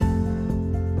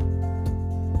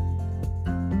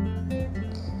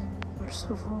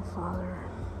Merciful Father,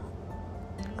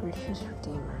 gracious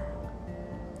Redeemer,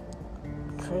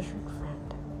 treasured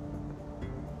friend,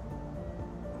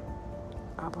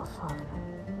 Abba Father,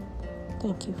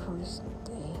 thank you for this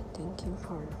day. Thank you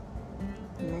for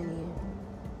the many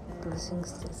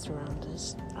blessings that surround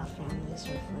us, our families,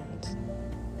 our friends,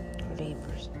 our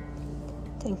neighbors.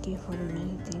 Thank you for the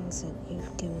many things that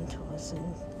you've given to us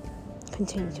and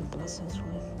continue to bless us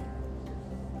with.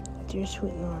 Dear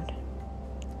sweet Lord,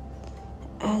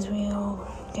 as we all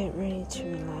get ready to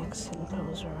relax and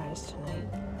close our eyes tonight,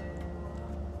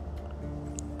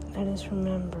 let us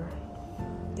remember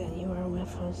that you are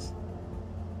with us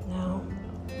now,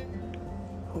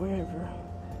 wherever,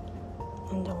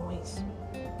 and always.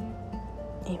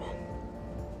 Amen.